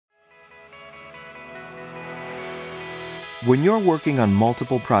When you're working on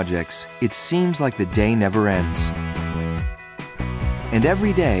multiple projects, it seems like the day never ends. And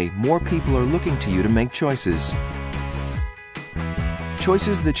every day, more people are looking to you to make choices.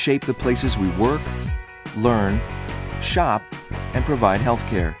 Choices that shape the places we work, learn, shop, and provide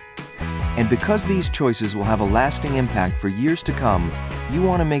healthcare. And because these choices will have a lasting impact for years to come, you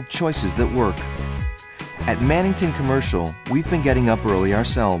want to make choices that work. At Mannington Commercial, we've been getting up early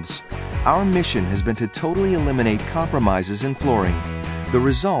ourselves. Our mission has been to totally eliminate compromises in flooring. The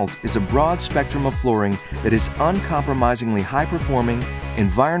result is a broad spectrum of flooring that is uncompromisingly high-performing,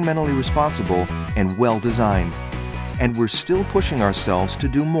 environmentally responsible, and well-designed. And we're still pushing ourselves to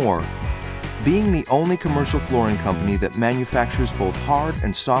do more. Being the only commercial flooring company that manufactures both hard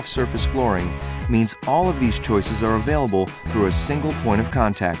and soft surface flooring means all of these choices are available through a single point of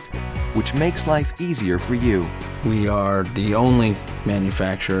contact, which makes life easier for you. We are the only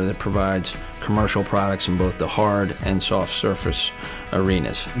manufacturer that provides commercial products in both the hard and soft surface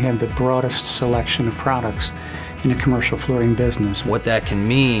arenas. We have the broadest selection of products in a commercial flooring business. What that can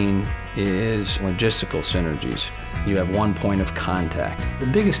mean is logistical synergies. You have one point of contact. The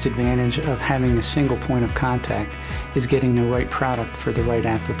biggest advantage of having a single point of contact is getting the right product for the right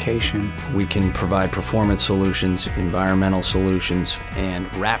application. We can provide performance solutions, environmental solutions,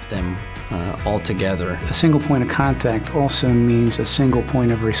 and wrap them all together. A single point of contact also means a single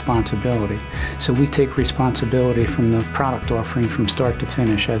point of responsibility. So we take responsibility from the product offering from start to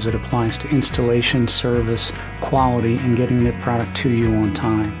finish as it applies to installation, service, quality, and getting the product to you on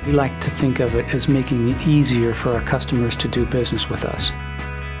time. We like to think of it as making it easier for our customers to do business with us.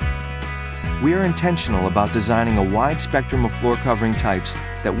 We are intentional about designing a wide spectrum of floor covering types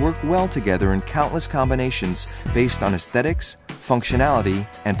that work well together in countless combinations based on aesthetics, functionality,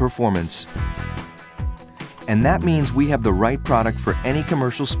 and performance. And that means we have the right product for any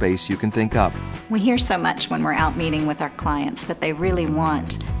commercial space you can think up. We hear so much when we're out meeting with our clients that they really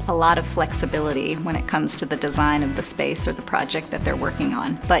want a lot of flexibility when it comes to the design of the space or the project that they're working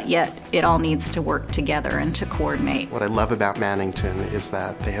on, but yet it all needs to work together and to coordinate. What I love about Mannington is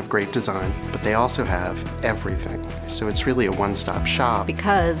that they have great design, but they also have everything. So it's really a one-stop shop.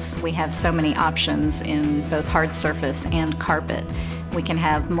 Because we have so many options in both hard surface and carpet, we can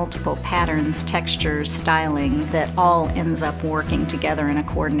have multiple patterns, textures, styling that all ends up working together in a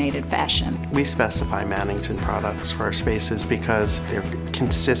coordinated fashion. We specify Mannington products for our spaces because they're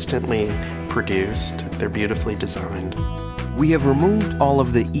consistently produced, they're beautifully designed. We have removed all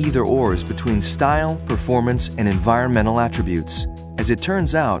of the either-ors between style, performance, and environmental attributes. As it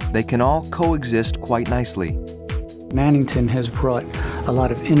turns out, they can all coexist quite nicely. Mannington has brought a lot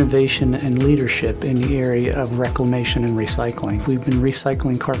of innovation and leadership in the area of reclamation and recycling. We've been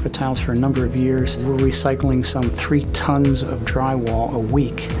recycling carpet tiles for a number of years. We're recycling some 3 tons of drywall a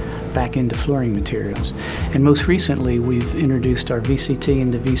week back into flooring materials. And most recently, we've introduced our VCT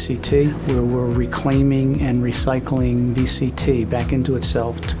into VCT, where we're reclaiming and recycling VCT back into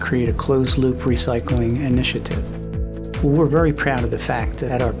itself to create a closed-loop recycling initiative. Well, we're very proud of the fact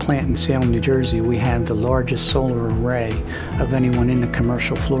that at our plant in Salem, New Jersey, we have the largest solar array of anyone in the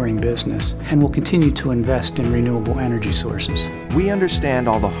commercial flooring business, and we'll continue to invest in renewable energy sources. We understand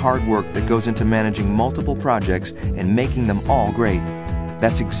all the hard work that goes into managing multiple projects and making them all great.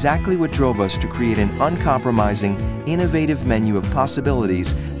 That's exactly what drove us to create an uncompromising, innovative menu of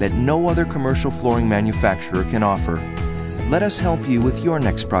possibilities that no other commercial flooring manufacturer can offer. Let us help you with your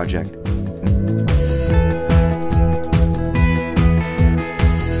next project.